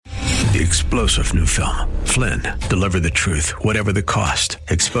The explosive new film, Flynn, deliver the truth, whatever the cost,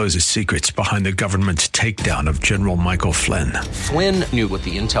 exposes secrets behind the government's takedown of General Michael Flynn. Flynn knew what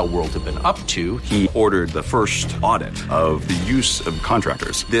the intel world had been up to. He ordered the first audit of the use of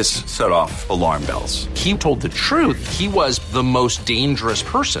contractors. This set off alarm bells. He told the truth. He was the most dangerous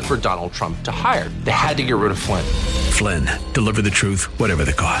person for Donald Trump to hire. They had to get rid of Flynn. Flynn, deliver the truth, whatever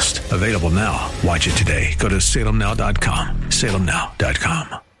the cost. Available now. Watch it today. Go to salemnow.com.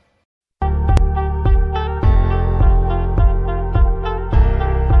 salemnow.com.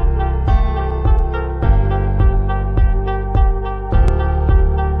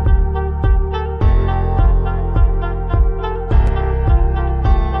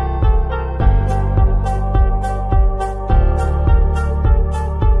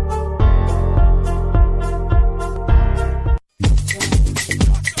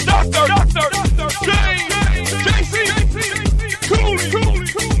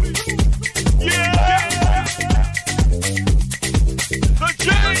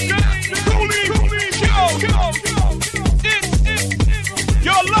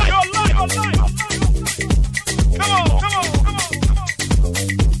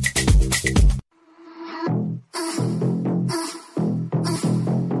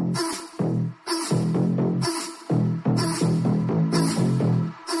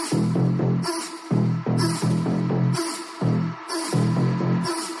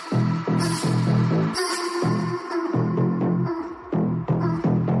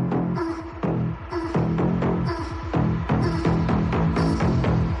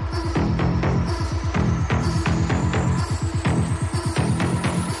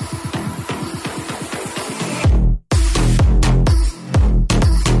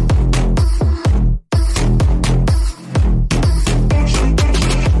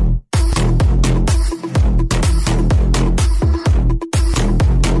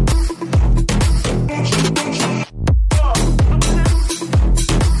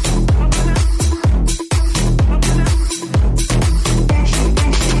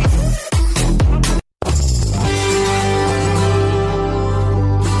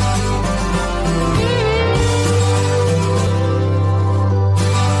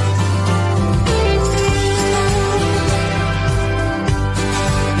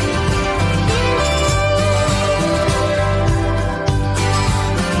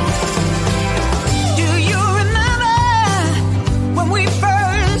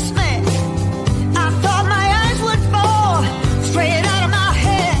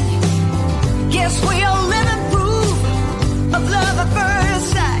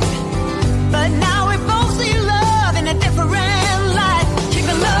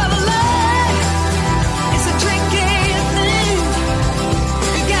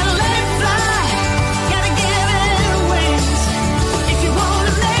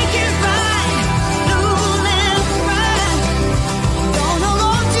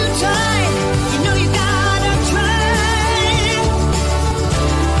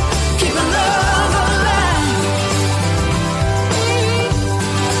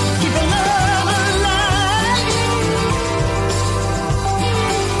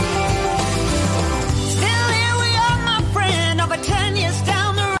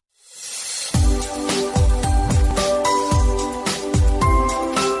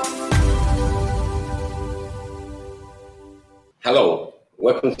 Hello,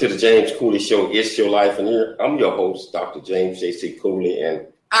 welcome to the James Cooley Show. It's your life in here. I'm your host, Dr. James J.C. Cooley, and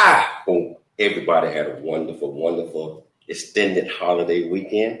I hope everybody had a wonderful, wonderful extended holiday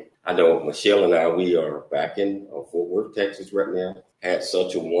weekend. I know Michelle and I, we are back in Fort Worth, Texas right now. Had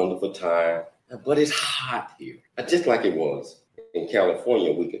such a wonderful time, but it's hot here, just like it was in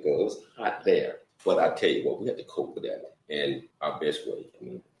California a week ago. It was hot there, but I tell you what, we had to cope with that in our best way. I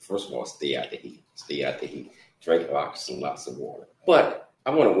mean, first of all, stay out the heat. Stay out the heat. Drink lots and lots of water. But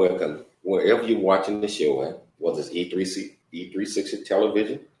I want to welcome wherever you're watching the show at, whether it's E360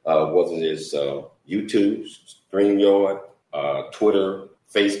 television, whether it's YouTube, StreamYard, Twitter,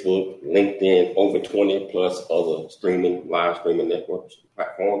 Facebook, LinkedIn, over 20 plus other live streaming networks,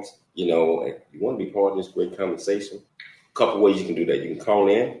 platforms. You know, if you want to be part of this great conversation, a couple ways you can do that. You can call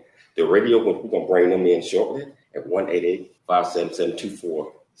in the radio. We're going to bring them in shortly at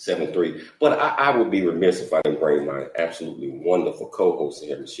 1-888-577-2473. But I would be remiss if I didn't bring my absolutely wonderful co-host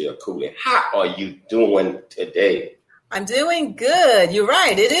here, Michelle Cooley. How are you doing today? I'm doing good. You're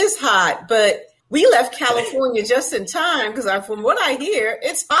right. It is hot, but we left California just in time because from what I hear,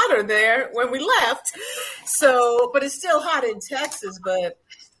 it's hotter there when we left. So, but it's still hot in Texas. But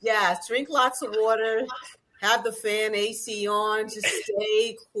yeah, drink lots of water, have the fan AC on. Just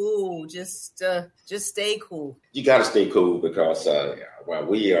stay cool. Just stay cool. You got to stay cool because while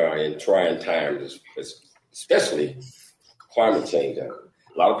we are in trying times, especially climate change, a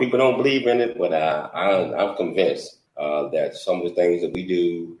lot of people don't believe in it, but I'm convinced that some of the things that we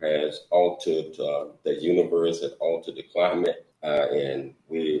do has altered the universe, has altered the climate, and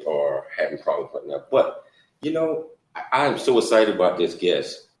we are having problems right now. But, I'm so excited about this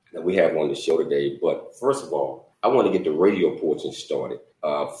guest that we have on the show today. But first of all, I want to get the radio portion started.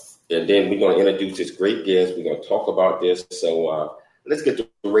 And then we're going to introduce this great guest. We're going to talk about this. So let's get the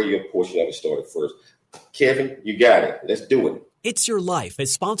radio portion of it started first. Kevin, you got it. Let's do it. It's Your Life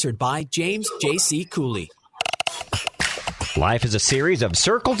is sponsored by James J.C. Cooley. Life is a series of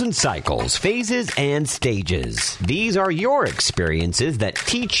circles and cycles, phases and stages. These are your experiences that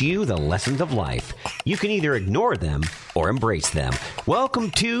teach you the lessons of life. You can either ignore them or embrace them.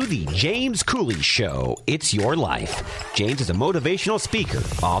 Welcome to the James Cooley Show. It's Your Life. James is a motivational speaker,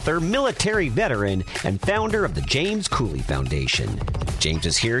 author, military veteran, and founder of the James Cooley Foundation. James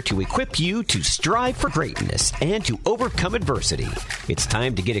is here to equip you to strive for greatness and to overcome adversity. It's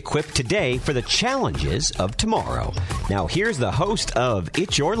time to get equipped today for the challenges of tomorrow. Now, here's the host of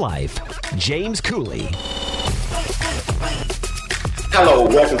It's Your Life, James Cooley. Hello,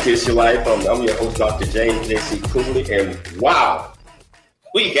 welcome to It's Your Life. I'm your host, Dr. James J.C. Cooley, and wow,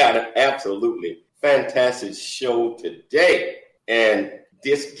 we got an absolutely fantastic show today. And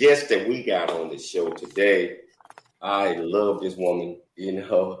this guest that we got on the show today, I love this woman, been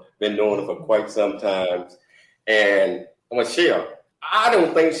knowing her for quite some time. And Michelle, I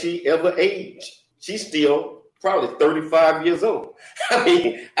don't think she ever aged. She's still probably 35 years old. I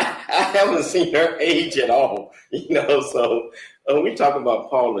mean, I haven't seen her age at all, so we talking about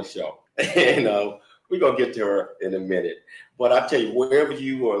Paula Shaw, and we're going to get to her in a minute. But I tell you, wherever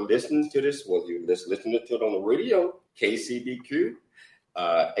you are listening to this, whether you're listening to it on the radio, KCBQ,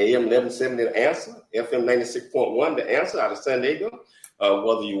 AM 1170, The Answer, FM 96.1, The Answer out of San Diego,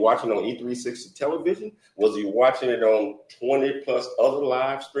 whether you're watching on E360 television, whether you're watching it on 20 plus other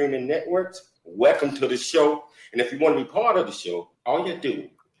live streaming networks, welcome to the show. And if you want to be part of the show, all you do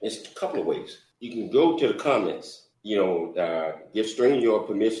is a couple of ways. You can go to the comments, give String your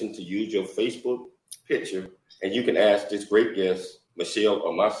permission to use your Facebook picture, and you can ask this great guest, Michelle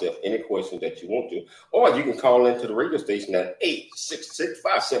or myself, any questions that you want to, or you can call into the radio station at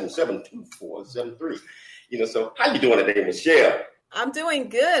 866-577-2473. So how you doing today, Michelle? I'm doing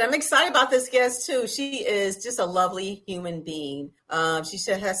good. I'm excited about this guest too. She is just a lovely human being. She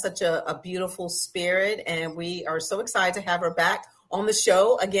has such a beautiful spirit, and we are so excited to have her back on the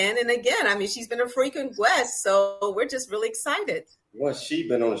show again and again. I mean, she's been a frequent guest, so we're just really excited. Well, she's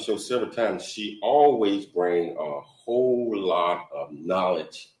been on the show several times. She always brings a whole lot of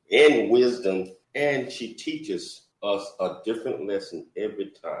knowledge and wisdom, and she teaches us a different lesson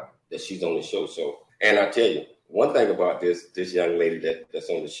every time that she's on the show. And I tell you, one thing about this young lady that's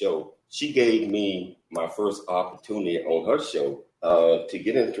on the show, she gave me my first opportunity on her show to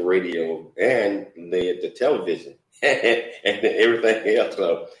get into radio and the television and everything else.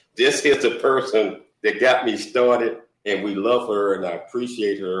 This is the person that got me started, and we love her, and I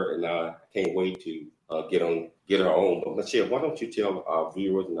appreciate her, and I can't wait to get her on. But Michelle, why don't you tell our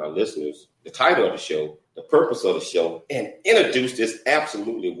viewers and our listeners the title of the show, the purpose of the show, and introduce this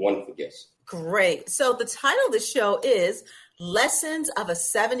absolutely wonderful guest. Great. So the title of the show is Lessons of a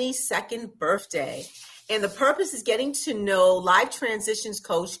 72nd Birthday. And the purpose is getting to know life transitions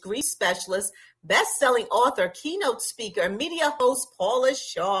coach, grief specialist, best-selling author, keynote speaker, and media host Paula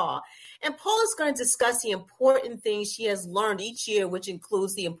Shaw. And Paula's going to discuss the important things she has learned each year, which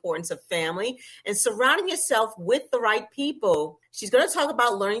includes the importance of family and surrounding yourself with the right people. She's going to talk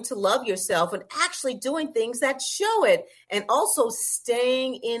about learning to love yourself and actually doing things that show it, and also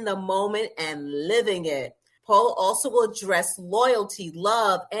staying in the moment and living it. Paula also will address loyalty,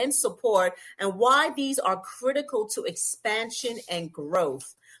 love, and support, and why these are critical to expansion and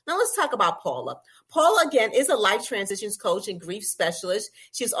growth. Now let's talk about Paula. Paula, again, is a life transitions coach and grief specialist.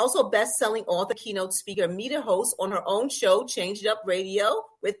 She's also a best-selling author, keynote speaker, and media host on her own show, Change It Up Radio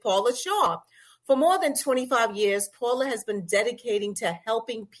with Paula Shaw. For more than 25 years, Paula has been dedicating to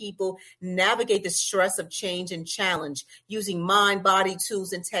helping people navigate the stress of change and challenge using mind, body,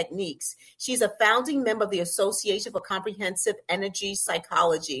 tools, and techniques. She's a founding member of the Association for Comprehensive Energy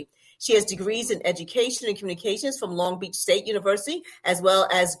Psychology. She has degrees in education and communications from Long Beach State University, as well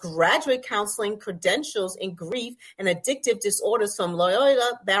as graduate counseling credentials in grief and addictive disorders from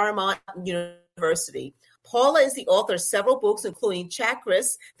Loyola Marymount University. Paula is the author of several books, including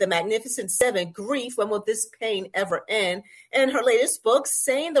Chakras, The Magnificent Seven, Grief, When Will This Pain Ever End? And her latest book,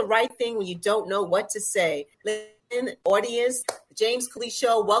 Saying the Right Thing When You Don't Know What to Say. Audience, James Cooley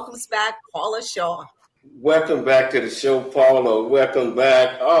Show welcomes back Paula Shaw. Welcome back to the show, Paula. Welcome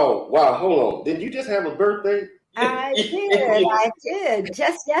back. Oh, wow. Hold on. Did you just have a birthday? I did.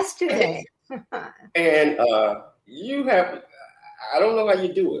 Just yesterday. And you have, I don't know how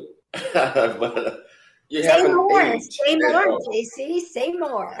you do it, but you say more, JC. Say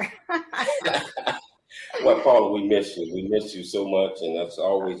more. Well, Paula, we miss you. We miss you so much, and it's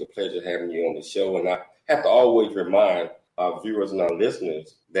always a pleasure having you on the show. And I have to always remind our viewers and our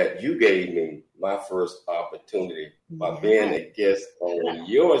listeners that you gave me my first opportunity by being a guest on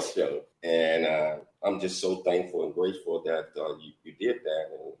your show. And I'm just so thankful and grateful that you did that.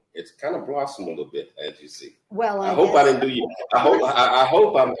 And it's kind of blossomed a little bit, as you see. Well, I hope I didn't do you. I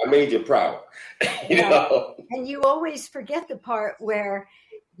hope I made you proud. you know? And you always forget the part where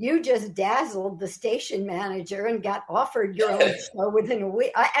you just dazzled the station manager and got offered your own show within a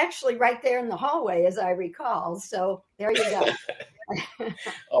week. Actually, right there in the hallway, as I recall. So there you go.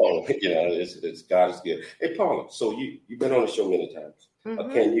 Oh, it's God is good. Hey, Paula, so you've been on the show many times.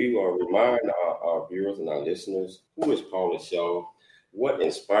 Mm-hmm. Can you remind our viewers and our listeners, who is Paula Shaw, what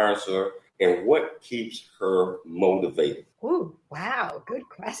inspires her, and what keeps her motivated? Ooh, wow. Good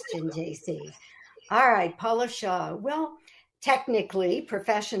question, JC. All right, Paula Shaw. Well, technically,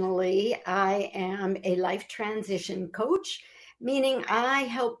 professionally, I am a life transition coach, meaning I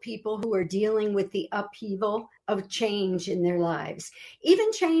help people who are dealing with the upheaval of change in their lives,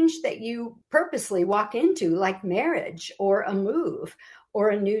 even change that you purposely walk into, like marriage or a move or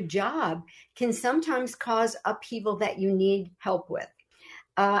a new job, can sometimes cause upheaval that you need help with.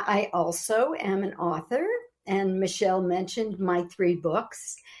 I also am an author, and Michelle mentioned my 3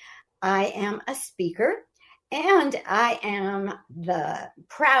 books. I am a speaker, and I am the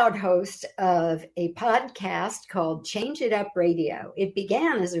proud host of a podcast called Change It Up Radio. It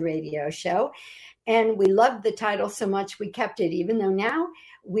began as a radio show, and we loved the title so much we kept it, even though now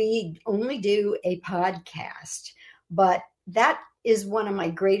we only do a podcast. But that is one of my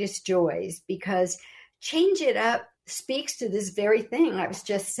greatest joys, because Change It Up speaks to this very thing I was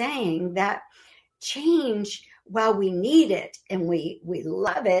just saying, that change, while we need it and we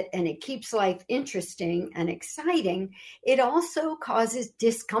love it and it keeps life interesting and exciting, it also causes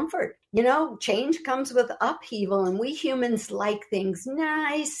discomfort. Change comes with upheaval, and we humans like things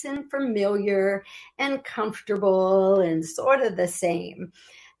nice and familiar and comfortable and sort of the same.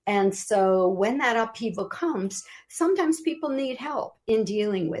 And so when that upheaval comes, sometimes people need help in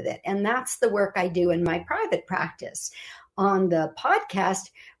dealing with it. And that's the work I do in my private practice. On the podcast,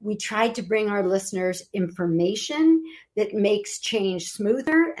 we try to bring our listeners information that makes change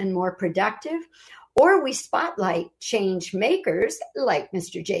smoother and more productive, or we spotlight change makers like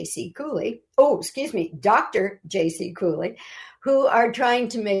Mr. J.C. Cooley, Dr. J.C. Cooley, who are trying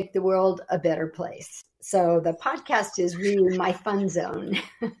to make the world a better place. So the podcast is really my fun zone.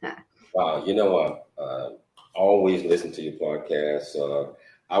 Wow, I always listen to your podcast.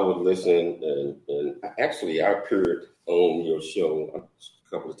 I would listen, and actually I appeared on your show a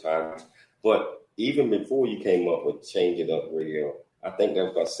couple of times. But even before you came up with Change It Up Radio, I think that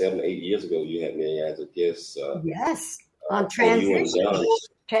was about 7 or 8 years ago, you had me as a guest. Yes, on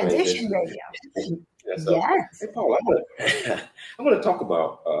Transition Radio. Yes. Hey, Paul, I want to talk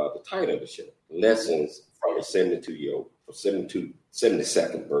about the title of the show, Lessons from a 72-year-old,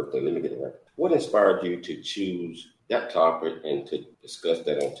 72nd birthday. Let me get it right. What inspired you to choose that topic and to discuss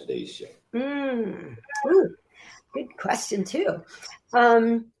that on today's show? Good question, too.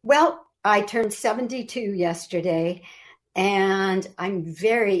 Well, I turned 72 yesterday, and I'm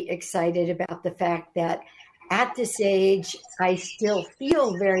very excited about the fact that at this age, I still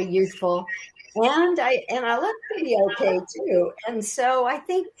feel very youthful. And I look pretty okay too. And so I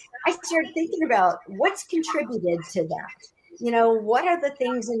think I started thinking about what's contributed to that. What are the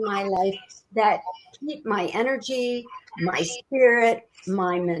things in my life that keep my energy, my spirit,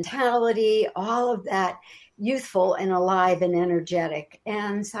 my mentality, all of that youthful and alive and energetic.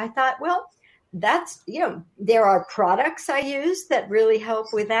 And so I thought, well, that's, there are products I use that really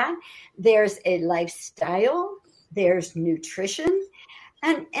help with that. There's a lifestyle, there's nutrition,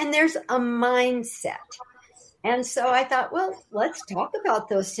 and there's a mindset. And so I thought, well, let's talk about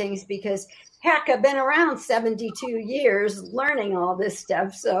those things, because heck, I've been around 72 years learning all this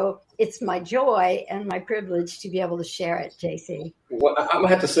stuff. So it's my joy and my privilege to be able to share it, JC. Well, I'm going to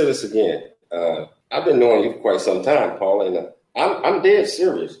have to say this again. I've been knowing you for quite some time, Paula, and I'm dead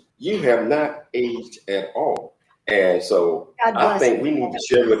serious. You have not aged at all. And so I think we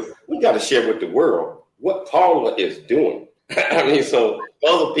got to share with the world what Paula is doing. I mean, so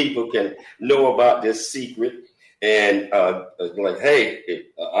other people can know about this secret and like, hey,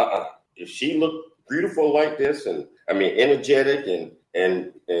 if she looked beautiful like this, and I mean, energetic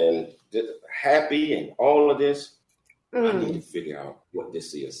and happy and all of this, I need to figure out what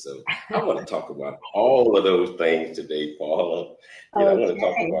this is. So I want to talk about all of those things today, Paula. I want to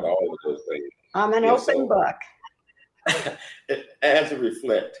talk about all of those things. I'm an open book. As you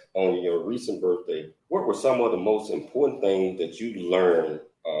reflect on your recent birthday, what were some of the most important things that you learned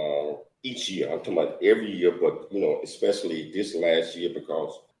each year? I'm talking about every year, but especially this last year,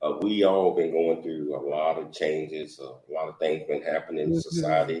 because we all been going through a lot of changes, a lot of things been happening in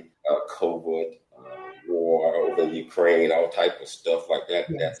society, COVID, war over in Ukraine, all type of stuff like that.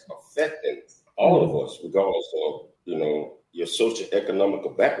 That's affecting all of us, regardless of your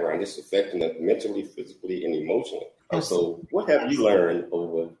socioeconomic background. It's affecting us mentally, physically, and emotionally. So what have you learned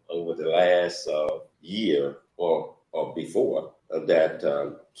over the last year or before that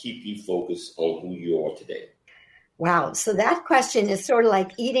keep you focused on who you are today? Wow. So that question is sort of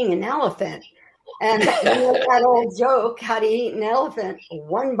like eating an elephant. And that old joke, how to eat an elephant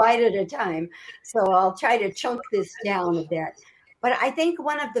one bite at a time. So I'll try to chunk this down a bit. But I think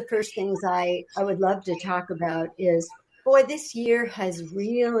one of the first things I would love to talk about is, boy, this year has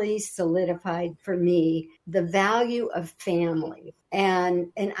really solidified for me the value of family.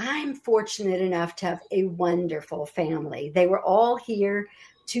 And I'm fortunate enough to have a wonderful family. They were all here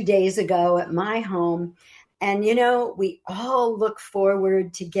 2 days ago at my home. And, we all look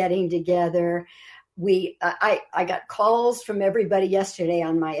forward to getting together. I got calls from everybody yesterday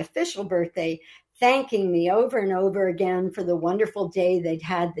on my official birthday, thanking me over and over again for the wonderful day they'd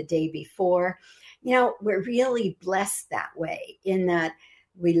had the day before. We're really blessed that way in that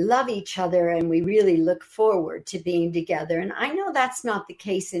we love each other and we really look forward to being together. And I know that's not the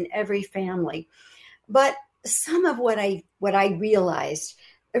case in every family, but some of what I realized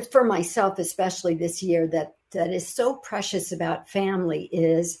for myself, especially this year, that is so precious about family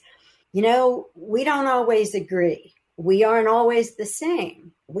is, we don't always agree. We aren't always the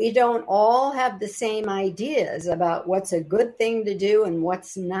same. We don't all have the same ideas about what's a good thing to do and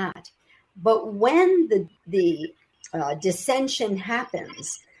what's not. But when the dissension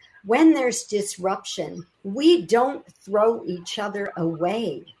happens, when there's disruption, we don't throw each other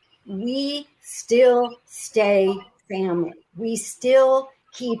away. We still stay family. We still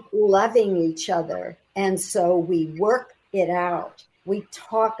keep loving each other. And so we work it out. We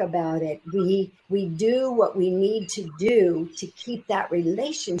talk about it. We do what we need to do to keep that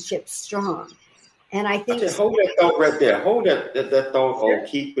relationship strong. And I think hold that thought right there. Hold that thought on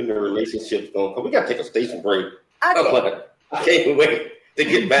keeping the relationships going. Because we got to take a station break. Okay. I can't wait to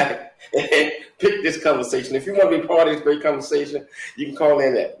get back and pick this conversation. If you want to be part of this great conversation, you can call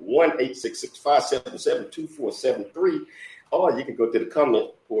in at 1-866-577-2473. Or you can go to the comment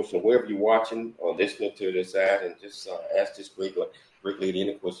portion wherever you're watching or listening to this ad and just ask this great lady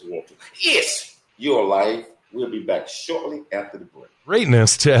any question you want to. It's your life. We'll be back shortly after the break.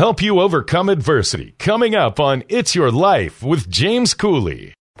 Greatness to help you overcome adversity. Coming up on It's Your Life with James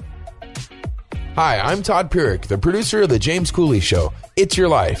Cooley. Hi, I'm Todd Pierick, the producer of The James Cooley Show, It's Your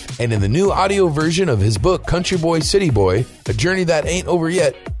Life. And in the new audio version of his book, Country Boy, City Boy, A Journey That Ain't Over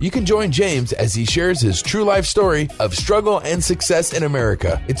Yet, you can join James as he shares his true life story of struggle and success in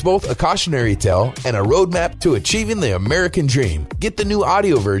America. It's both a cautionary tale and a roadmap to achieving the American dream. Get the new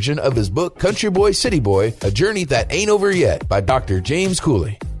audio version of his book, Country Boy, City Boy, A Journey That Ain't Over Yet by Dr. James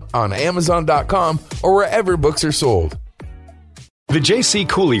Cooley on Amazon.com or wherever books are sold. The J.C.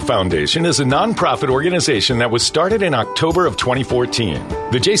 Cooley Foundation is a nonprofit organization that was started in October of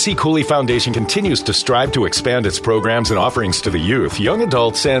 2014. The J.C. Cooley Foundation continues to strive to expand its programs and offerings to the youth, young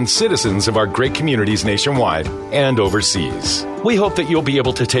adults, and citizens of our great communities nationwide and overseas. We hope that you'll be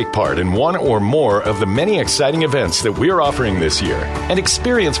able to take part in one or more of the many exciting events that we are offering this year and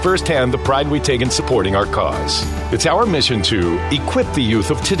experience firsthand the pride we take in supporting our cause. It's our mission to equip the youth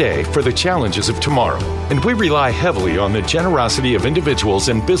of today for the challenges of tomorrow, and we rely heavily on the generosity of individuals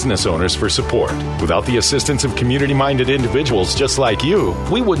and business owners for support. Without the assistance of community-minded individuals just like you,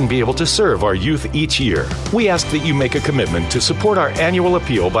 we wouldn't be able to serve our youth each year. We ask that you make a commitment to support our annual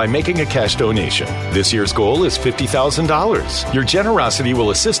appeal by making a cash donation. This year's goal is $50,000. Your generosity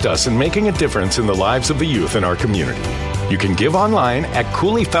will assist us in making a difference in the lives of the youth in our community. You can give online at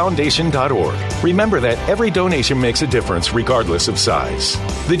CooleyFoundation.org. Remember that every donation makes a difference regardless of size.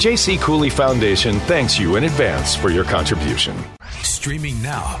 The J.C. Cooley Foundation thanks you in advance for your contribution. Streaming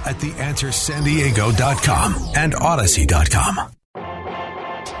now at TheAnswerSanDiego.com and Odyssey.com.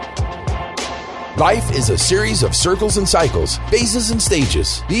 Life is a series of circles and cycles, phases and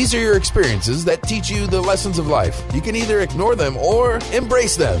stages. These are your experiences that teach you the lessons of life. You can either ignore them or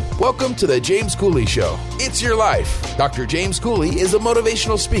embrace them. Welcome to the James Cooley Show. It's your life. Dr. James Cooley is a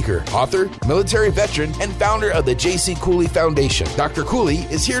motivational speaker, author, military veteran, and founder of the J.C. Cooley Foundation. Dr. Cooley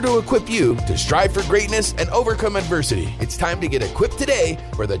is here to equip you to strive for greatness and overcome adversity. It's time to get equipped today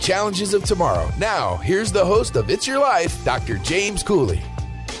for the challenges of tomorrow. Now, here's the host of It's Your Life, Dr. James Cooley.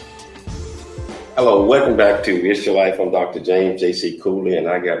 Hello, welcome back to It's Your Life. I'm Dr. James J.C. Cooley, and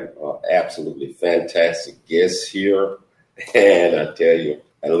I got an absolutely fantastic guest here. And I tell you,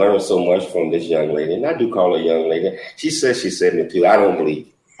 I learned so much from this young lady, and I do call her a young lady. She says she's 72. I don't believe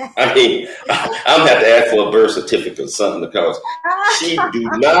it. I mean, I'm going to have to ask for a birth certificate or something because she do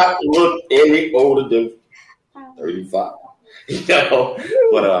not look any older than 35. You know,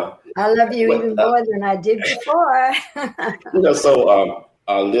 but I love you even more than I did before. So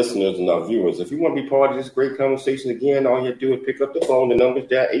our listeners and our viewers, if you want to be part of this great conversation again, all you have to do is pick up the phone. The number's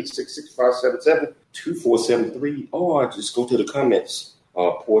there, 866-577-2473, or just go to the comments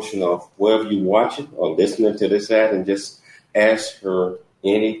portion of wherever you're watching or listening to this ad and just ask her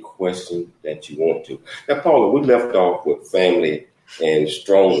any question that you want to. Now, Paula, we left off with family and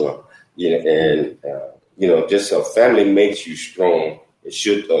stronger, just a family makes you strong. It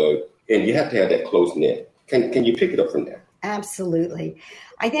should, and you have to have that close knit. Can you pick it up from there? Absolutely.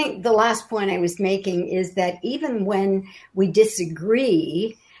 I think the last point I was making is that even when we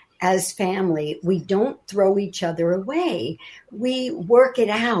disagree as family, we don't throw each other away. We work it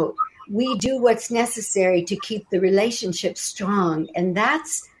out. We do what's necessary to keep the relationship strong. And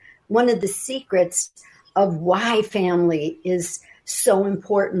that's one of the secrets of why family is so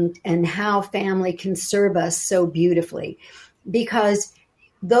important and how family can serve us so beautifully. Because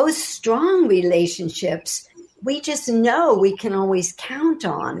those strong relationships, we just know we can always count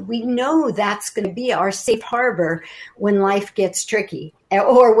on. We know that's going to be our safe harbor when life gets tricky.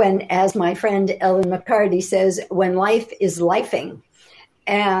 Or when, as my friend Ellen McCarty says, when life is lifing.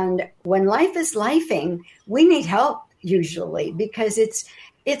 And when life is lifing, we need help usually because it's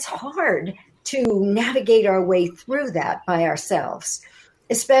hard to navigate our way through that by ourselves,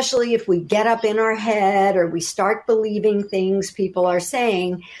 especially if we get up in our head or we start believing things people are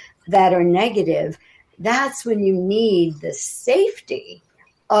saying that are negative. That's when you need the safety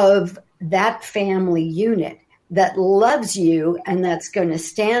of that family unit that loves you and that's going to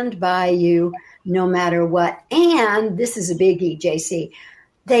stand by you no matter what. And this is a biggie, JC.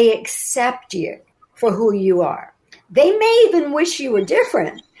 They accept you for who you are. They may even wish you were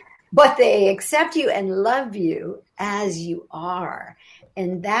different, but they accept you and love you as you are.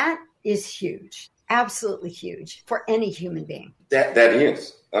 And that is huge, absolutely huge for any human being. That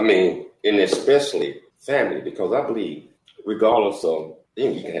is. I mean, and especially family, because I believe regardless of,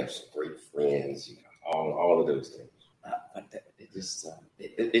 you can have some great friends, all of those things, but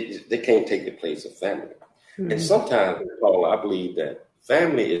they can't take the place of family. Mm-hmm. And sometimes, Paul, I believe that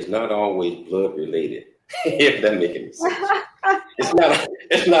family is not always blood related, if that makes any sense.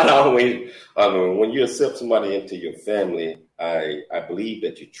 It's not always, when you accept somebody into your family, I believe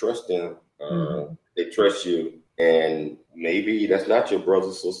that you trust them, they trust you, and maybe that's not your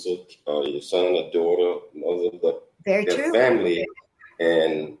brother, sister, your son or daughter, mother, but very their true. family.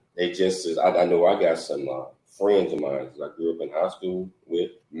 And they just, I know I got some friends of mine that I grew up in high school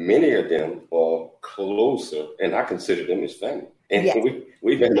with. Many of them are closer, and I consider them as family. And yes,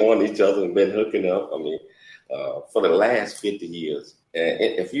 we've been knowing each other and been hooking up, for the last 50 years. And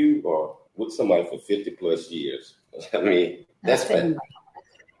if you are with somebody for 50 plus years, that's family.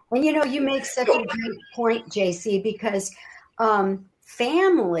 And you make such a great point, JC, because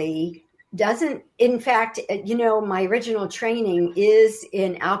family doesn't, in fact, my original training is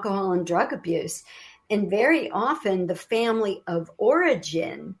in alcohol and drug abuse. And very often the family of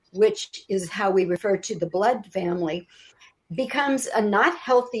origin, which is how we refer to the blood family, becomes a not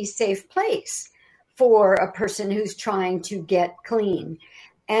healthy, safe place for a person who's trying to get clean.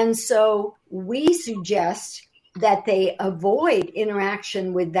 And so we suggest that they avoid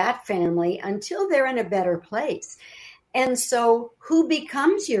interaction with that family until they're in a better place. And so who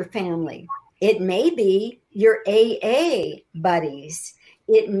becomes your family? It may be your AA buddies.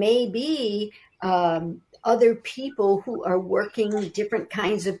 It may be other people who are working different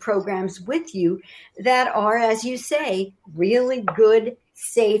kinds of programs with you that are, as you say, really good,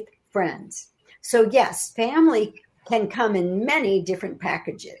 safe friends. So yes, family can come in many different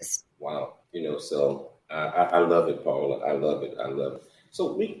packages. Wow. So I love it, Paula. I love it.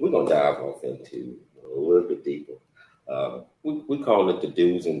 So we're going to dive off into a little bit deeper. We call it the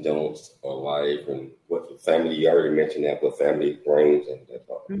do's and don'ts of life and what the family, you already mentioned that, what family brings and that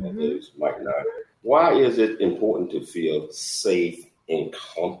others might not. Why is it important to feel safe and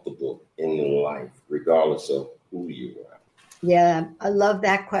comfortable in life, regardless of who you are? Yeah, I love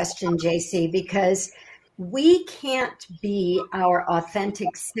that question, JC, because we can't be our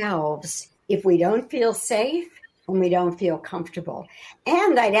authentic selves if we don't feel safe and we don't feel comfortable.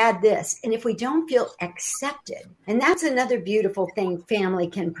 And I'd add this, and if we don't feel accepted, and that's another beautiful thing family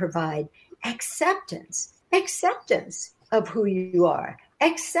can provide, acceptance of who you are,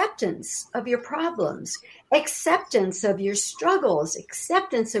 acceptance of your problems, acceptance of your struggles,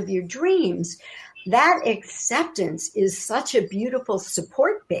 acceptance of your dreams. That acceptance is such a beautiful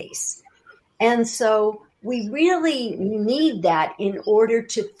support base. And so we really need that in order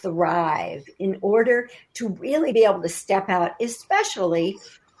to thrive, in order to really be able to step out, especially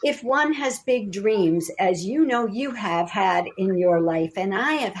if one has big dreams, as you know you have had in your life and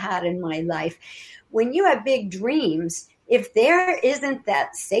I have had in my life. When you have big dreams, if there isn't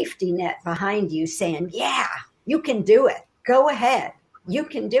that safety net behind you saying, yeah, you can do it, go ahead, you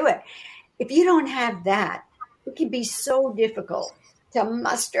can do it. If you don't have that, it can be so difficult to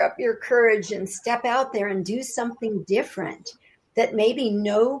muster up your courage and step out there and do something different that maybe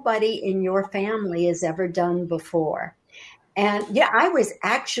nobody in your family has ever done before. And yeah, I was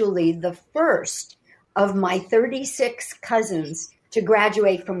actually the first of my 36 cousins to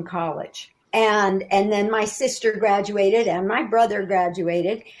graduate from college. And then my sister graduated and my brother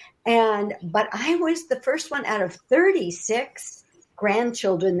graduated. But I was the first one out of 36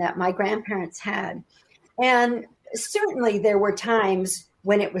 grandchildren that my grandparents had. And certainly there were times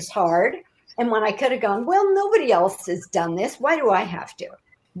when it was hard and when I could have gone, well, nobody else has done this. Why do I have to?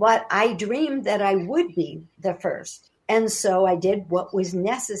 But I dreamed that I would be the first. And so I did what was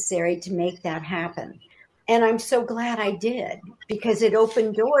necessary to make that happen. And I'm so glad I did, because it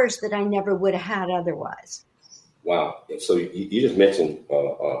opened doors that I never would have had otherwise. Wow. So you just mentioned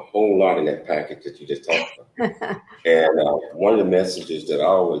a whole lot in that package that you just talked about. And one of the messages that I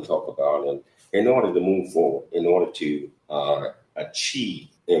always talk about, and in order to move forward, in order to achieve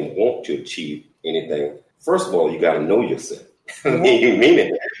and want to achieve anything, first of all, you got to know yourself.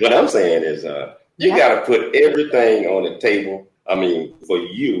 Meaning, what I'm saying is you got to put everything on the table. I mean, for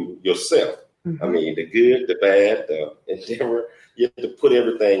you, yourself. Mm-hmm. I mean, the good, the bad, the endeavor, you have to put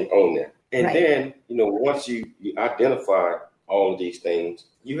everything on there. And then, once you identify all of these things,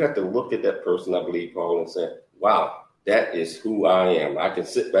 you have to look at that person, I believe, Paul, and say, wow, that is who I am. I can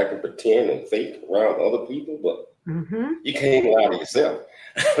sit back and pretend and fake around other people, but you can't lie to yourself.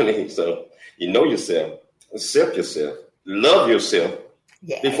 I mean, so you know yourself, accept yourself, love yourself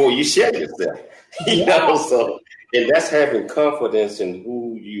before you share yourself. So, and that's having confidence in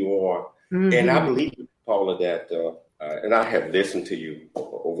who you are. Mm-hmm. And I believe, Paula, that, and I have listened to you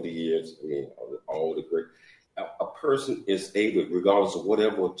over the years, I mean, all the great, a person is able, regardless of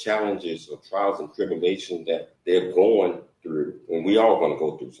whatever challenges or trials and tribulations that they're going through, and we all going to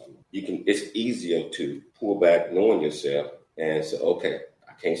go through something, it's easier to pull back knowing yourself and say, okay,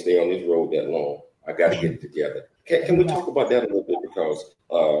 I can't stay on this road that long. I got to get it together. Can we talk about that a little bit? Because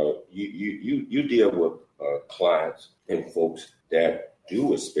you deal with clients and folks that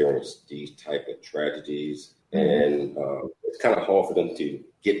do experience these type of tragedies, and it's kind of hard for them to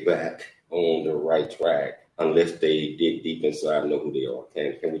get back on the right track unless they dig deep inside and know who they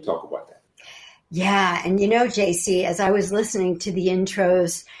are. Can we talk about that? Yeah, and JC, as I was listening to the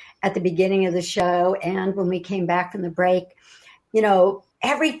intros at the beginning of the show and when we came back from the break,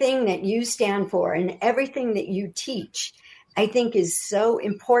 everything that you stand for and everything that you teach, I think is so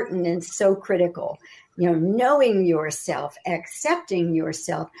important and so critical. Knowing yourself, accepting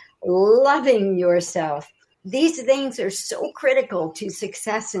yourself, loving yourself. These things are so critical to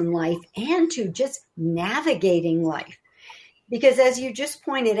success in life and to just navigating life. Because as you just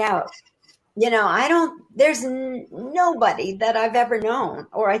pointed out, there's nobody that I've ever known,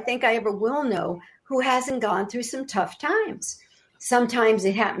 or I think I ever will know, who hasn't gone through some tough times. Sometimes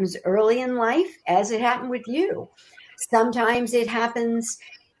it happens early in life, as it happened with you. Sometimes it happens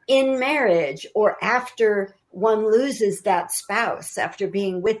in marriage or after one loses that spouse after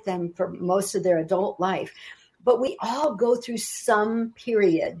being with them for most of their adult life. But we all go through some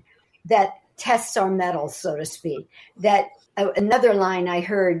period that tests our mettle, so to speak. That another line I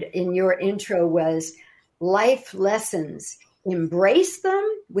heard in your intro was life lessons. Embrace them.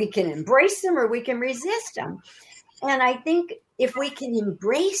 We can embrace them or we can resist them. And I think if we can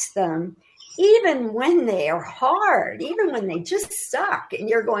embrace them, even when they are hard, even when they just suck and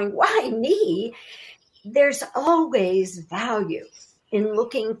you're going, why me? There's always value in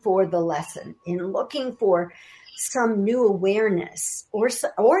looking for the lesson, in looking for some new awareness or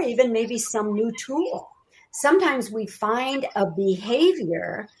even maybe some new tool. Sometimes we find a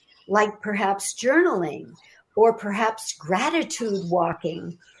behavior like perhaps journaling or perhaps gratitude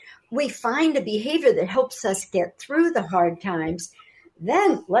walking. We find a behavior that helps us get through the hard times.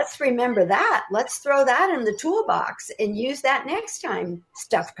 Then let's remember that. Let's throw that in the toolbox and use that next time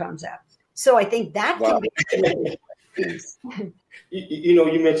stuff comes up. So I think that can be a piece.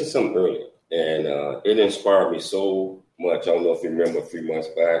 You mentioned something earlier, and it inspired me so much. I don't know if you remember a few months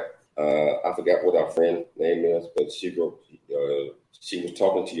back. I forgot what our friend name is, but she was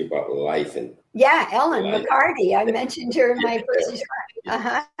talking to you about life. Yeah, Ellen McCarty. I mentioned her in my first shot.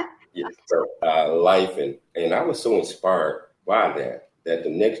 Uh-huh. Yeah, so, life. And I was so inspired by that the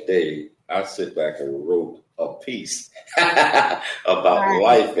next day I sit back and wrote a piece about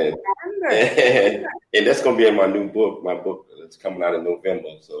life. And that's going to be in my new book. My book is coming out in November.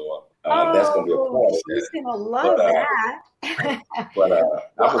 So that's going to be a part of she's that. She's going to love that. But I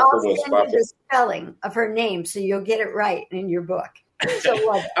was so inspired. I'll send you the spelling of her name so you'll get it right in your book. So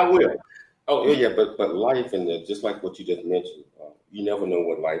love I will. Oh, yeah, but life, and just like what you just mentioned, you never know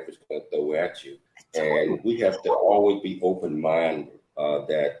what life is going to throw at you. And we have to always be open-minded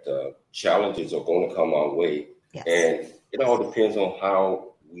that challenges are going to come our way. Yes. And it all depends on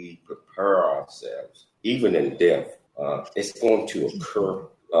how we prepare ourselves. Even in death, it's going to occur.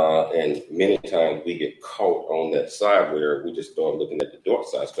 And many times we get caught on that side where we just start looking at the dark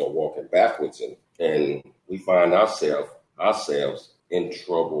side, start walking backwards, and we find ourselves in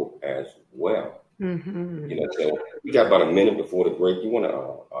trouble as well. Mm-hmm. So we got about a minute before the break. You want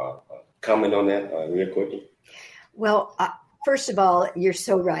to comment on that real quickly? Well, first of all, you're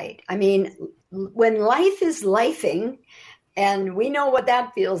so right. I mean, when life is lifing, and we know what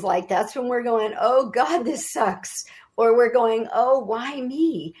that feels like, that's when we're going, oh, God, this sucks. Or we're going, oh, why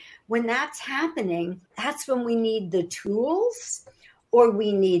me? When that's happening, that's when we need the tools, or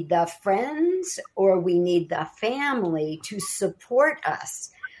we need the friends, or we need the family to support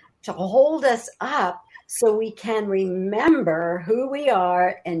us, to hold us up so we can remember who we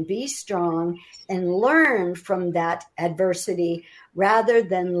are and be strong and learn from that adversity rather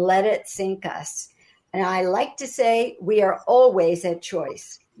than let it sink us. And I like to say we are always at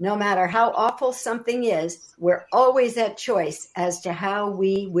choice. No matter how awful something is, we're always at choice as to how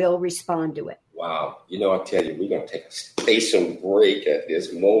we will respond to it. Wow. I tell you, we're going to take a station break at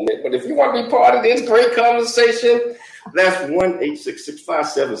this moment. But if you want to be part of this great conversation, that's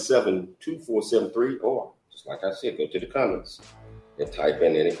 1-866-577-2473. Or, just like I said, go to the comments and type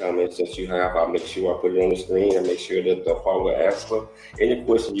in any comments that you have. I'll make sure I put it on the screen and make sure that the follower asks any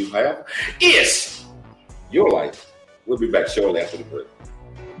question you have. It's your life. We'll be back shortly after the break.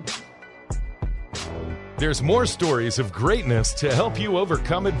 There's more stories of greatness to help you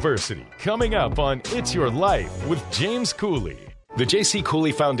overcome adversity coming up on It's Your Life with James Cooley. The J.C.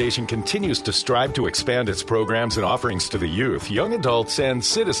 Cooley Foundation continues to strive to expand its programs and offerings to the youth, young adults, and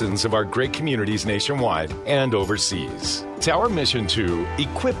citizens of our great communities nationwide and overseas. It's our mission to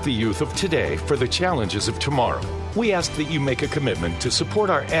equip the youth of today for the challenges of tomorrow. We ask that you make a commitment to support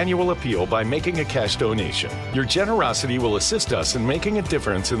our annual appeal by making a cash donation. Your generosity will assist us in making a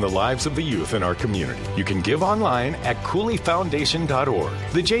difference in the lives of the youth in our community. You can give online at CooleyFoundation.org.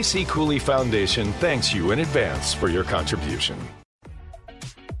 The J.C. Cooley Foundation thanks you in advance for your contribution.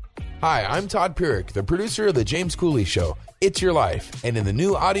 Hi, I'm Todd Pierick, the producer of The James Cooley Show, It's Your Life. And in the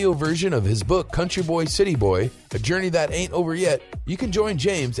new audio version of his book, Country Boy, City Boy, A Journey That Ain't Over Yet, you can join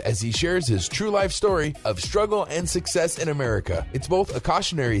James as he shares his true life story of struggle and success in America. It's both a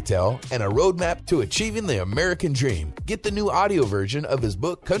cautionary tale and a roadmap to achieving the American dream. Get the new audio version of his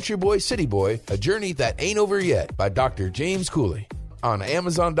book, Country Boy, City Boy, A Journey That Ain't Over Yet by Dr. James Cooley on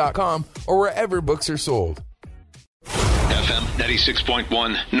Amazon.com or wherever books are sold. FM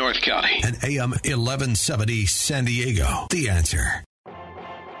 96.1 North County and AM 1170 San Diego. The Answer.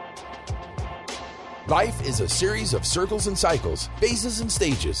 Life is a series of circles and cycles, phases and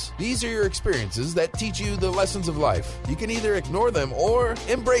stages. These are your experiences that teach you the lessons of life. You can either ignore them or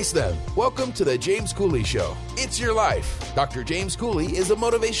embrace them. Welcome to the James Cooley Show. It's your life. Dr. James Cooley is a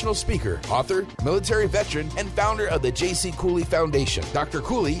motivational speaker, author, military veteran, and founder of the J.C. Cooley Foundation. Dr.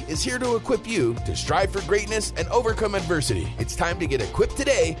 Cooley is here to equip you to strive for greatness and overcome adversity. It's time to get equipped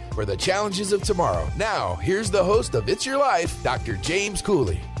today for the challenges of tomorrow. Now, here's the host of It's Your Life, Dr. James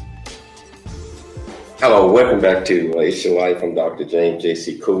Cooley. Hello, welcome back to It's Your Life. I'm Dr. James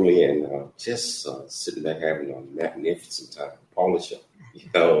J.C. Cooley, and just sitting back having a magnificent time, polishing,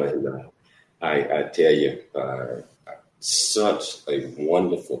 and I tell you, such a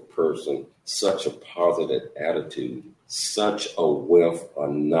wonderful person, such a positive attitude, such a wealth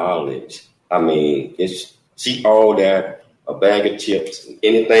of knowledge. I mean, she all that, a bag of chips,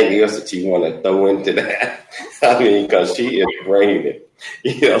 anything else that you want to throw into that. I mean, because she is bringing it.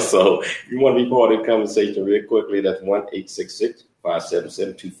 So if you want to be part of the conversation real quickly, that's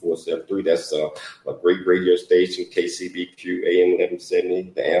 1-866-577-2473. That's a great radio station, KCBQ AM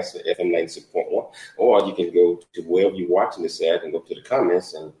 1170, The Answer, FM 96.1. Or you can go to wherever you're watching this at and go to the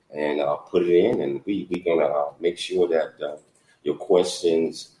comments and put it in. And we're going to make sure that your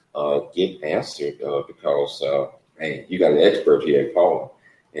questions get answered because, hey, you got an expert here, Paula,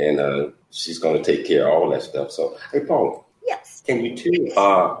 and she's going to take care of all that stuff. So, hey, Paula. Yes. Can you tell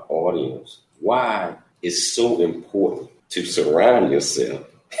our audience why it's so important to surround yourself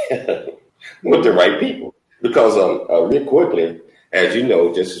with the right people? Because real quickly, as you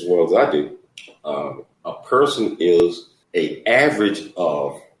know, just as well as I do, a person is an average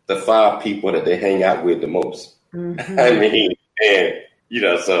of the 5 people that they hang out with the most. Mm-hmm. I mean, and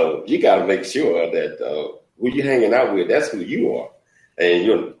so you got to make sure that who you're hanging out with, that's who you are. And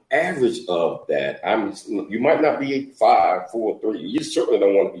you're an average of that. You might not be 5, 4, 3. You certainly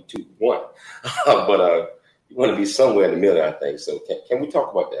don't want to be 2, 1. But you want to be somewhere in the middle, I think. So can we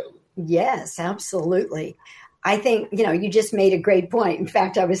talk about that a little? Yes, absolutely. I think, you just made a great point. In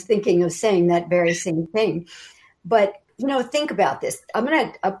fact, I was thinking of saying that very same thing. But, think about this. I'm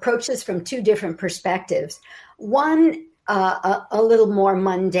going to approach this from 2 different perspectives. One, a little more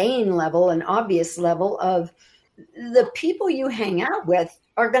mundane level, an obvious level of the people you hang out with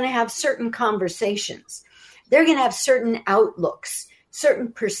are going to have certain conversations. They're going to have certain outlooks,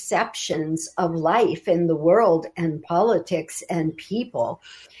 certain perceptions of life in the world and politics and people.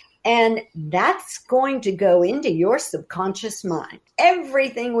 And that's going to go into your subconscious mind.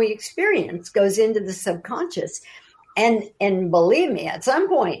 Everything we experience goes into the subconscious. And believe me, at some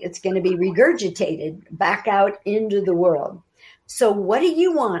point, it's going to be regurgitated back out into the world. So what do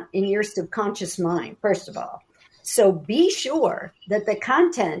you want in your subconscious mind, first of all? So be sure that the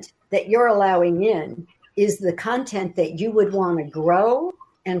content that you're allowing in is the content that you would want to grow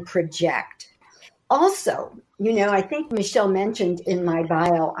and project. Also, I think Michelle mentioned in my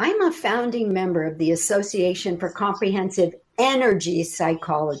bio, I'm a founding member of the Association for Comprehensive Energy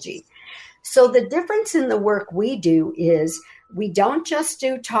Psychology. So the difference in the work we do is we don't just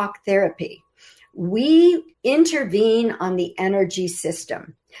do talk therapy. We intervene on the energy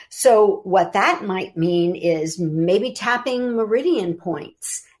system. So what that might mean is maybe tapping meridian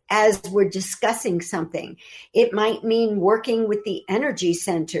points as we're discussing something. It might mean working with the energy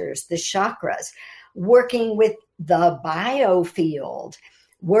centers, the chakras, working with the biofield,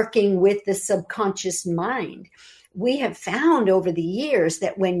 working with the subconscious mind. We have found over the years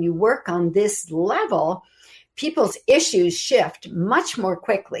that when you work on this level, people's issues shift much more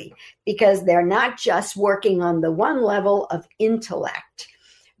quickly because they're not just working on the one level of intellect,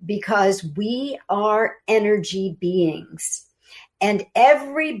 because we are energy beings. And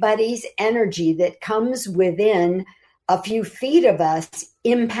everybody's energy that comes within a few feet of us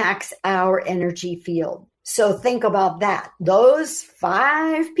impacts our energy field. So think about that. Those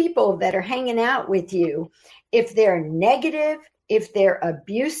 5 people that are hanging out with you, if they're negative, if they're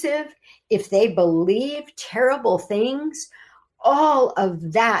abusive, if they believe terrible things, all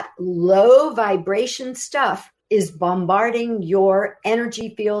of that low vibration stuff is bombarding your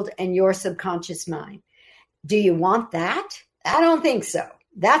energy field and your subconscious mind. Do you want that? I don't think so.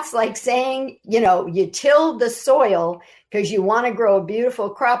 That's like saying, you till the soil because you want to grow a beautiful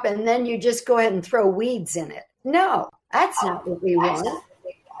crop and then you just go ahead and throw weeds in it. No, that's not what we want.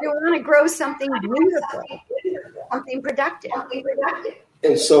 We want to grow something beautiful, something productive.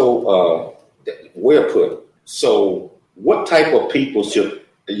 And so, well put. So what type of people should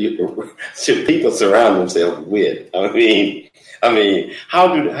people surround themselves with? I mean,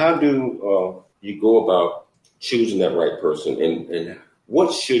 how do you go about choosing that right person, and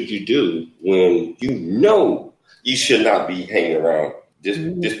what should you do when you should not be hanging around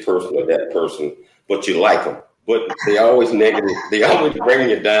this person or that person, but you like them, but they always negative, they always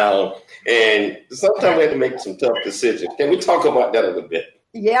bring you down, and sometimes we have to make some tough decisions. Can we talk about that a little bit?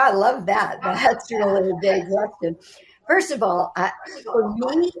 Yeah, I love that. That's really a big question. First of all, for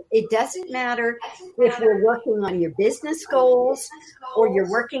me, it doesn't matter if you're working on your business goals or you're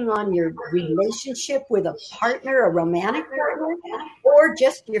working on your relationship with a partner, a romantic partner, or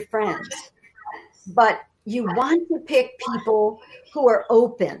just your friends. But you want to pick people who are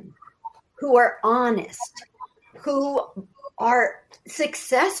open, who are honest, who are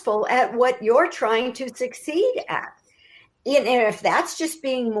successful at what you're trying to succeed at. And if that's just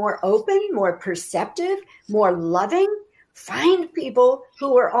being more open, more perceptive, more loving, find people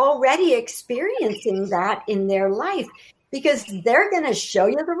who are already experiencing that in their life, because they're going to show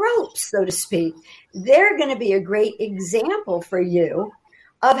you the ropes, so to speak. They're going to be a great example for you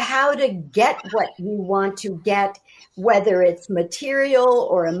of how to get what you want to get, whether it's material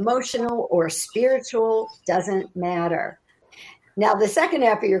or emotional or spiritual, doesn't matter. Now, the second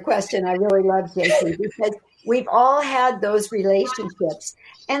half of your question, I really love, Jason, because we've all had those relationships,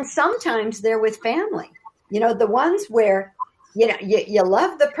 and sometimes they're with family. The ones where, you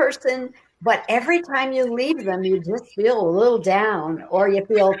love the person, but every time you leave them, you just feel a little down, or you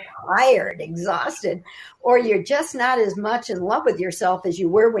feel tired, exhausted, or you're just not as much in love with yourself as you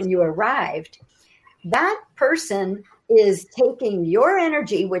were when you arrived. That person is taking your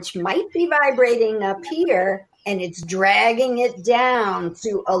energy, which might be vibrating up here, and it's dragging it down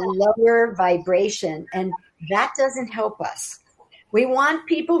to a lower vibration. And that doesn't help us. We want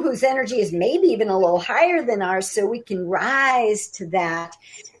people whose energy is maybe even a little higher than ours so we can rise to that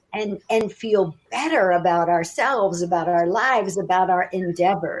and feel better about ourselves, about our lives, about our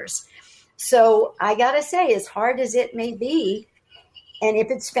endeavors. So I got to say, as hard as it may be, and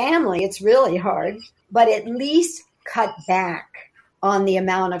if it's family, it's really hard, but at least cut back on the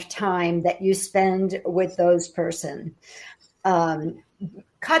amount of time that you spend with those person.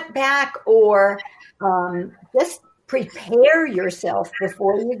 Cut back, or just prepare yourself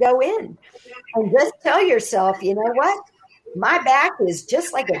before you go in. And just tell yourself, you know what? My back is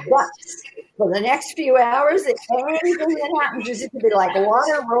just like a duck's. For the next few hours, anything that happens is going to be like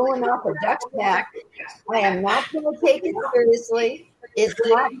water rolling off a duck's back. I am not going to take it seriously. It's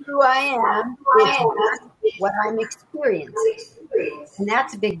not who I am. It's what I'm experiencing. And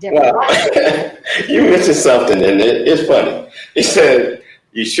that's a big difference. Well, you mentioned something, and it's funny. You said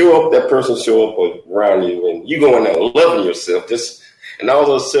you show up, that person show up around you, and you go in there loving yourself. And all of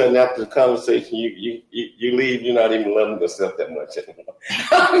a sudden, after the conversation, you leave, you're not even loving yourself that much anymore.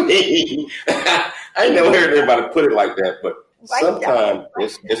 I mean, I ain't never heard anybody put it like that, but sometimes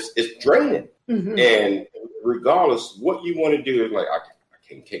it's draining. Mm-hmm. And regardless, what you want to do is like, I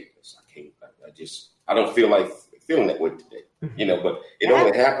can't take this. I don't feel like feeling that way today. Mm-hmm. But it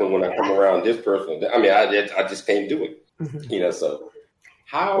only happens when I come around this person. I mean, I just can't do it. Mm-hmm. So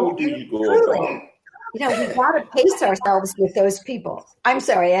how do you go about? We got to pace ourselves with those people. I'm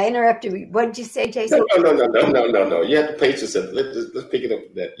sorry, I interrupted you. What did you say, Jason? No. You have to pace yourself. Let's pick it up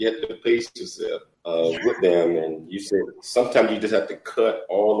with that. You have to pace yourself with them. And you said sometimes you just have to cut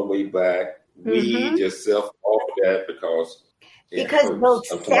all the way back, weed yourself off of that because they'll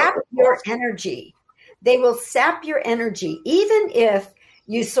sap your energy. They will sap your energy, even if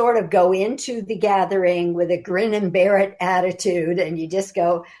you sort of go into the gathering with a grin and bear it attitude, and you just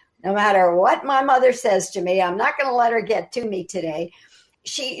go, no matter what my mother says to me, I'm not going to let her get to me today.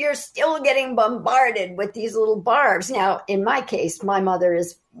 You're still getting bombarded with these little barbs. Now, in my case, my mother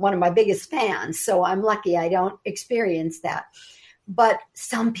is one of my biggest fans, so I'm lucky I don't experience that. But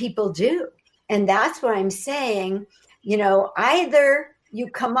some people do. And that's what I'm saying. Either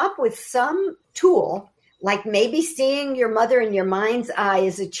you come up with some tool, like maybe seeing your mother in your mind's eye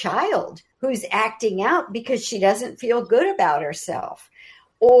as a child who's acting out because she doesn't feel good about herself.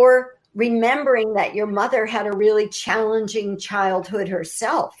 Or remembering that your mother had a really challenging childhood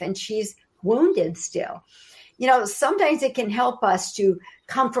herself and she's wounded still. Sometimes it can help us to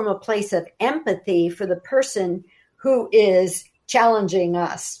come from a place of empathy for the person who is challenging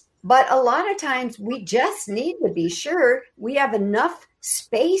us. But a lot of times we just need to be sure we have enough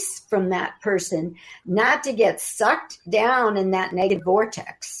space from that person not to get sucked down in that negative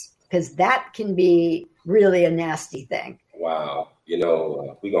vortex, because that can be really a nasty thing. Wow. We're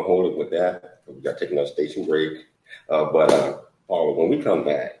going to hold it with that. We got to take another station break. But Paula, when we come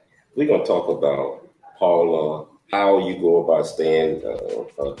back, we're going to talk about, Paula, how you go about staying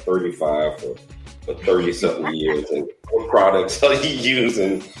 35 for 30-something years and what products are you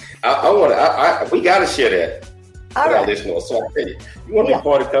using. We got to share that with our listeners. So I'll tell you, you want to be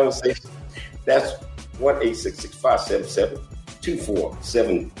part of the conversation? That's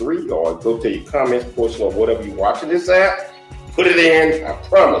 1-866-577-2473, or go to your comments portion of whatever you're watching this at. Put it in. I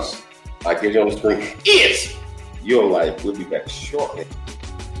promise I'll get you on the screen. It's Your Life. We'll be back shortly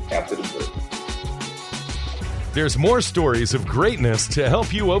after the break. There's more stories of greatness to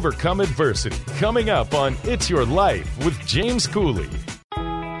help you overcome adversity coming up on It's Your Life with James Cooley.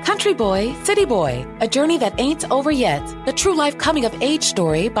 Country Boy, City Boy, a journey that ain't over yet. The true life coming of age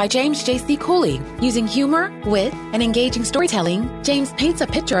story by James J.C. Cooley. Using humor, wit, and engaging storytelling, James paints a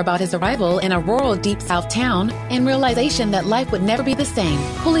picture about his arrival in a rural deep south town and realization that life would never be the same.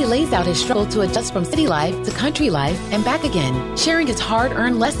 Cooley lays out his struggle to adjust from city life to country life and back again, sharing his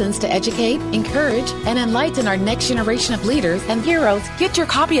hard-earned lessons to educate, encourage, and enlighten our next generation of leaders and heroes. Get your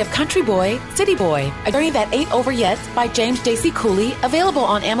copy of Country Boy, City Boy, a journey that ain't over yet by James J.C. Cooley, available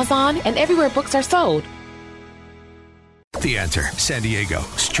on Amazon and everywhere books are sold. The Answer San Diego,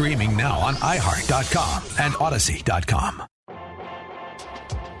 streaming now on iHeart.com and Odyssey.com.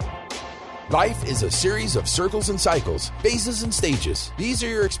 Life is a series of circles and cycles, phases and stages. These are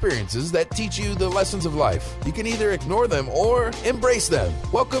your experiences that teach you the lessons of life. You can either ignore them or embrace them.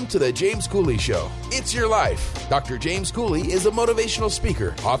 Welcome to the James Cooley Show. It's your life. Dr. James Cooley is a motivational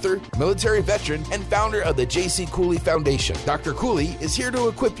speaker, author, military veteran, and founder of the J.C. Cooley Foundation. Dr. Cooley is here to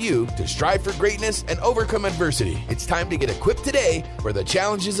equip you to strive for greatness and overcome adversity. It's time to get equipped today for the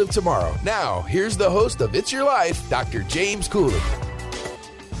challenges of tomorrow. Now, here's the host of It's Your Life, Dr. James Cooley.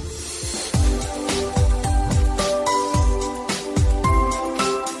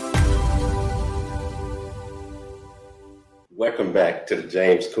 Welcome back to the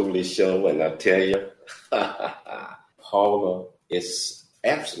James Cooley Show, and I tell you, Paula, it's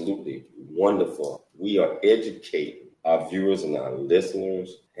absolutely wonderful. We are educating our viewers and our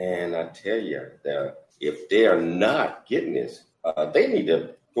listeners, and I tell you that if they are not getting this, they need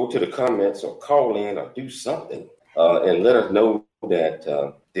to go to the comments or call in or do something and let us know that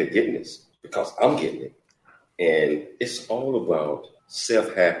they're getting this, because I'm getting it. And it's all about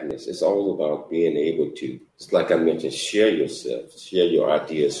self-happiness. It's all about being able to, just like I mentioned, share yourself, share your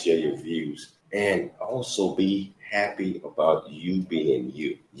ideas, share your views, and also be happy about you being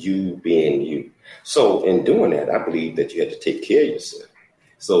you being you. So in doing that, I believe that you have to take care of yourself.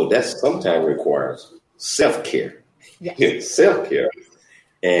 So that sometimes requires self-care. Yes. Self-care.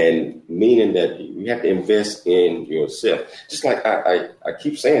 And meaning that you have to invest in yourself. Just like I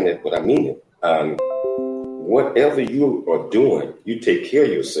keep saying it, but I mean it. Whatever you are doing, you take care of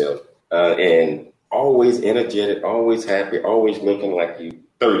yourself and always energetic, always happy, always looking like you're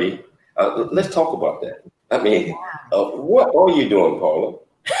 30. Let's talk about that. I mean, what are you doing, Paula?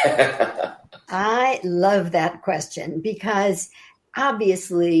 I love that question, because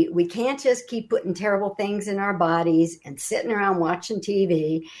obviously we can't just keep putting terrible things in our bodies and sitting around watching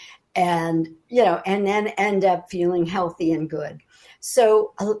TV and, and then end up feeling healthy and good.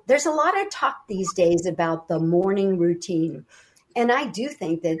 So there's a lot of talk these days about the morning routine. And I do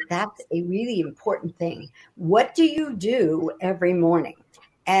think that that's a really important thing. What do you do every morning?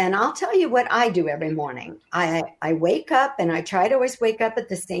 And I'll tell you what I do every morning. I wake up, and I try to always wake up at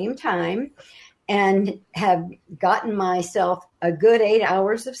the same time and have gotten myself a good 8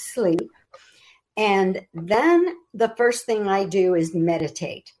 hours of sleep. And then the first thing I do is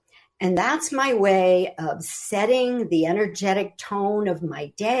meditate. And that's my way of setting the energetic tone of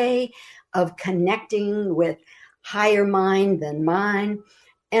my day, of connecting with higher mind than mine,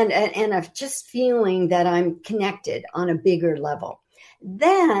 and of just feeling that I'm connected on a bigger level.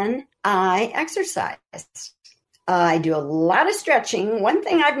 Then I exercise. I do a lot of stretching. One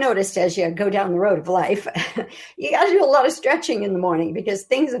thing I've noticed as you go down the road of life, you got to do a lot of stretching in the morning, because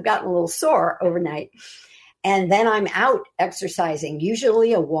things have gotten a little sore overnight. And then I'm out exercising,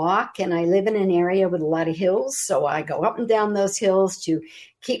 usually a walk, and I live in an area with a lot of hills, so I go up and down those hills to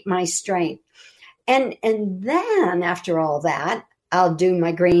keep my strength. And then after all that, I'll do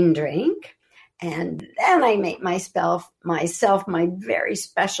my green drink, and then I make myself my very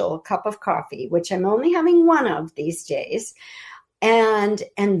special cup of coffee, which I'm only having one of these days, and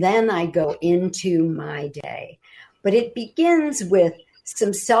then I go into my day. But it begins with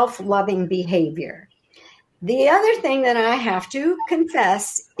some self-loving behavior. The other thing that I have to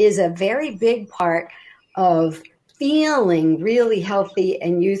confess is a very big part of feeling really healthy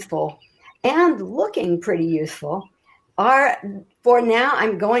and youthful and looking pretty youthful for now,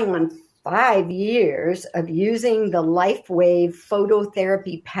 I'm going on 5 years of using the LifeWave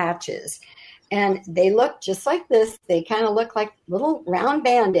phototherapy patches. And they look just like this. They kind of look like little round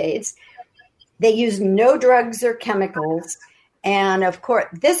Band-Aids. They use no drugs or chemicals. And of course,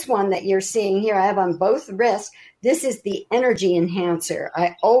 this one that you're seeing here, I have on both wrists. This is the energy enhancer.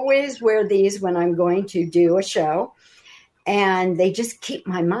 I always wear these when I'm going to do a show. And they just keep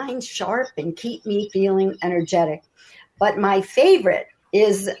my mind sharp and keep me feeling energetic. But my favorite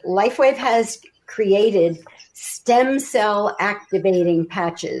is LifeWave has created stem cell activating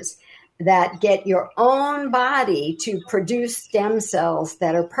patches that get your own body to produce stem cells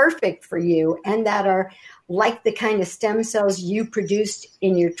that are perfect for you and that are like the kind of stem cells you produced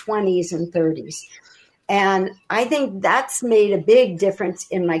in your 20s and 30s. And I think that's made a big difference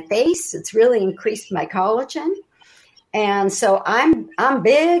in my face. It's really increased my collagen. And so I'm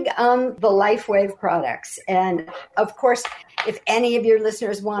big on the LifeWave products. And of course, if any of your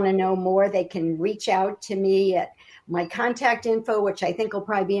listeners want to know more, they can reach out to me at my contact info, which I think will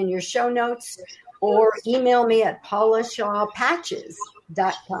probably be in your show notes, or email me at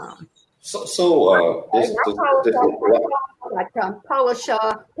paulashawpatches.com.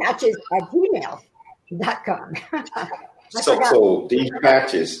 paulashawpatches@gmail.com. So these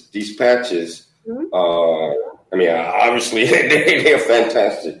patches, obviously they're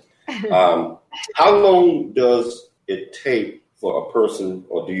fantastic. How long does it take for a person,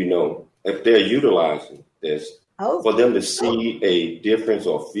 or do you know, if they're utilizing this, for them to see a difference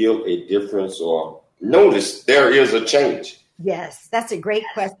or feel a difference or notice there is a change? Yes, that's a great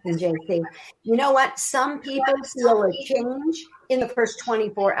question, JC. You know what? Some people feel a change in the first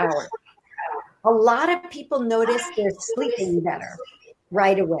 24 hours. A lot of people notice they're sleeping better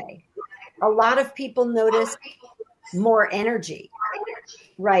right away. A lot of people notice more energy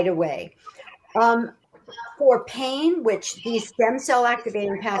right away. For pain, which these stem cell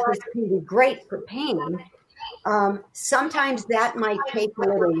activating pathways can be great for pain, sometimes that might take a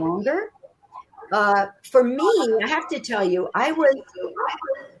little longer. For me, I have to tell you, I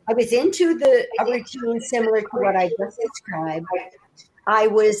was into a routine similar to what I just described. I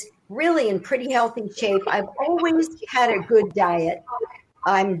was really in pretty healthy shape. I've always had a good diet.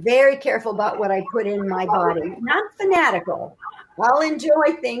 I'm very careful about what I put in my body. Not fanatical. I'll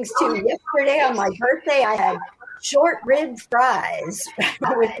enjoy things too. Yesterday on my birthday, I had short rib fries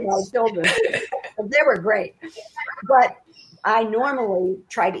with my children. They were great. But I normally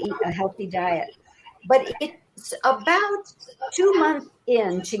try to eat a healthy diet. But it's about 2 months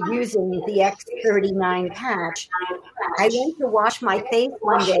into using the X39 patch, I went to wash my face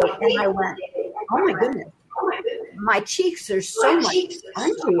one day and I went, oh my goodness, my cheeks are so much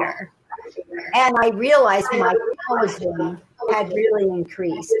spongier. And I realized my collagen had really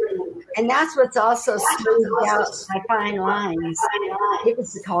increased. And that's what's also smoothed out my fine lines. It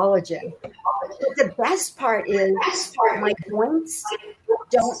was the collagen. But the best part is my joints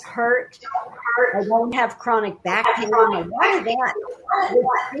don't hurt. I don't have chronic back pain. A lot of that was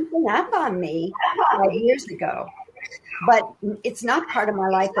creeping up on me 5 years ago. But it's not part of my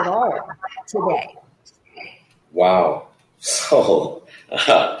life at all today. Wow. So,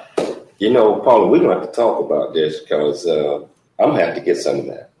 Paula, we're going to have to talk about this because I'm going to have to get some of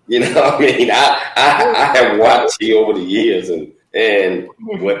that. I have watched you over the years and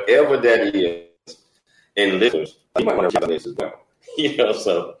whatever that is, and listeners, you might want to try this as well.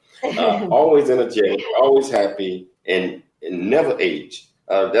 So always energetic, always happy, and never age.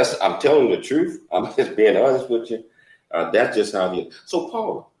 I'm telling the truth. I'm just being honest with you. That's just how it is. So,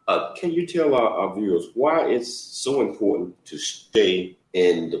 Paula, can you tell our viewers why it's so important to stay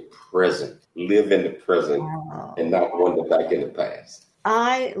in the present, live in the present, and not wander back in the past?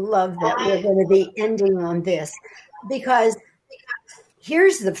 I love that we're going to be ending on this because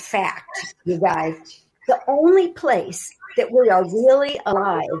here's the fact, you guys. The only place that we are really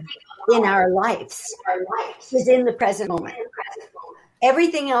alive in our lives is in the present moment.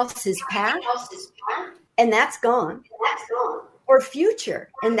 Everything else is past, and that's gone. Or future,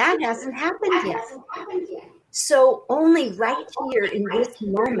 and that hasn't happened yet. So only right here in this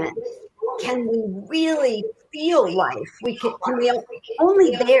moment can we really feel life.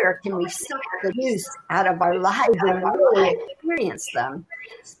 Only there can we suck the juice out of our lives and really experience them.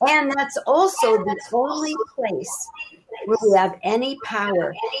 And that's also the only place where we have any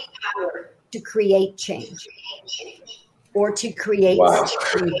power to create change or to create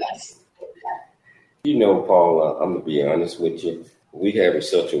change. Paula, I'm going to be honest with you. We having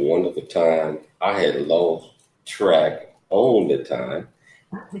such a wonderful time. I had lost track on the time.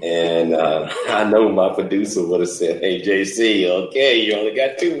 And I know my producer would have said, hey, JC, okay, you only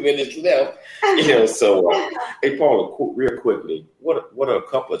got 2 minutes left. So, hey, Paula, real quickly, what are a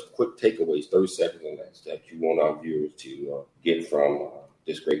couple of quick takeaways, 30 seconds or less, that you want our viewers to get from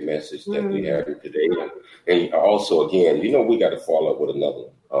this great message that we have today? And also, again, we got to follow up with another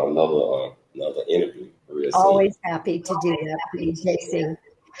interview. Always happy to do that for you, JC.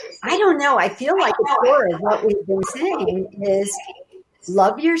 I don't know. I feel like the core of what we've been saying is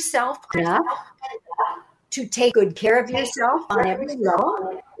love yourself enough to take good care of yourself on every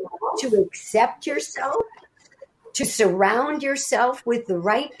level, to accept yourself, to surround yourself with the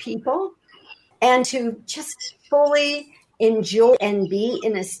right people, and to just fully enjoy and be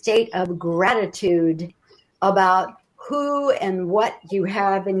in a state of gratitude about who and what you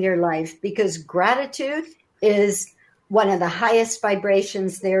have in your life, because gratitude is one of the highest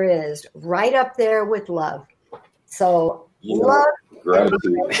vibrations there is, right up there with love. So love,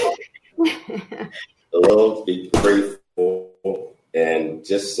 gratitude, love, be grateful, and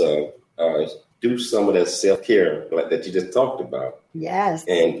just do some of that self-care like that you just talked about. Yes.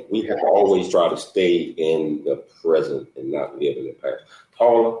 And we have to always try to stay in the present and not live in the past.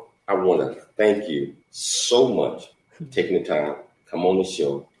 Paula, I want to thank you so much for taking the time, come on the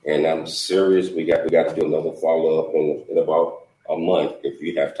show. And I'm serious. We got to do another follow-up in about a month if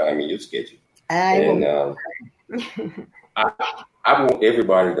you have time in your schedule. I want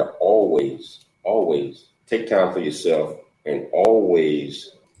everybody to always take time for yourself and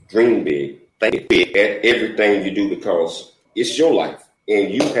always dream big, think big at everything you do, because it's your life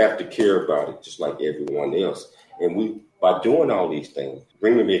and you have to care about it just like everyone else. And by doing all these things,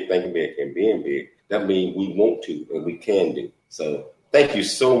 dreaming big, thinking big, and being big, that means we want to and we can do. So thank you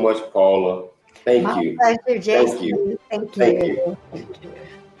so much, Paula. Thank you. My pleasure, Jason. Thank you.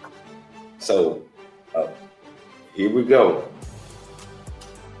 So here we go.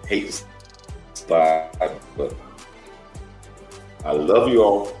 Hate to spy, but I love you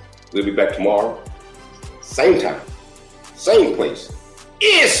all. We'll be back tomorrow. Same time, same place.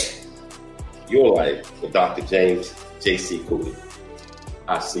 It's Your Life with Dr. James J.C. Cooley.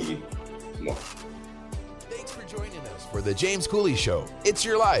 I'll see you tomorrow. Thanks for joining us for the James Cooley Show. It's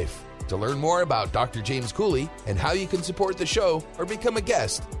Your Life. To learn more about Dr. James Cooley and how you can support the show or become a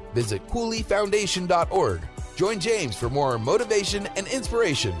guest, visit CooleyFoundation.org. Join James for more motivation and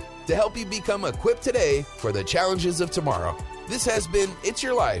inspiration to help you become equipped today for the challenges of tomorrow. This has been It's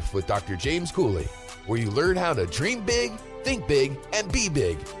Your Life with Dr. James Cooley, where you learn how to dream big, think big, and be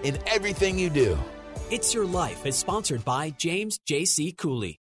big in everything you do. It's Your Life is sponsored by James J.C.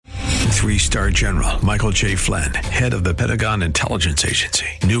 Cooley. 3-star General Michael J. Flynn, head of the Pentagon Intelligence Agency,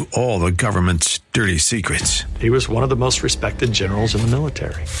 knew all the government's dirty secrets. He was one of the most respected generals in the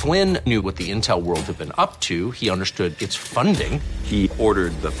military. Flynn knew what the intel world had been up to. He understood its funding. He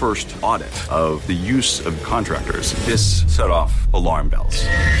ordered the first audit of the use of contractors. This set off alarm bells.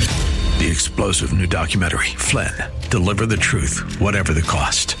 The explosive new documentary, Flynn, Deliver the Truth, Whatever the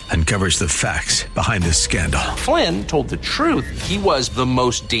Cost, uncovers the facts behind this scandal. Flynn told the truth. He was the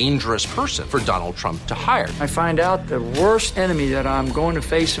most dangerous person for Donald Trump to hire. I find out the worst enemy that I'm going to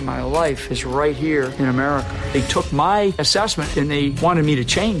face in my life is right here in America. They took my assessment and they wanted me to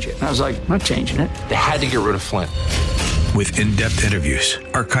change it. And I was like, I'm not changing it. They had to get rid of Flynn. With in-depth interviews,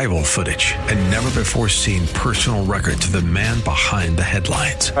 archival footage, and never-before-seen personal records of the man behind the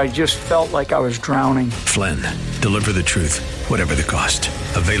headlines. I just felt like I was drowning. Flynn, Deliver the Truth, Whatever the Cost.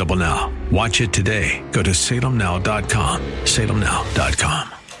 Available now. Watch it today. Go to salemnow.com.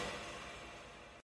 salemnow.com.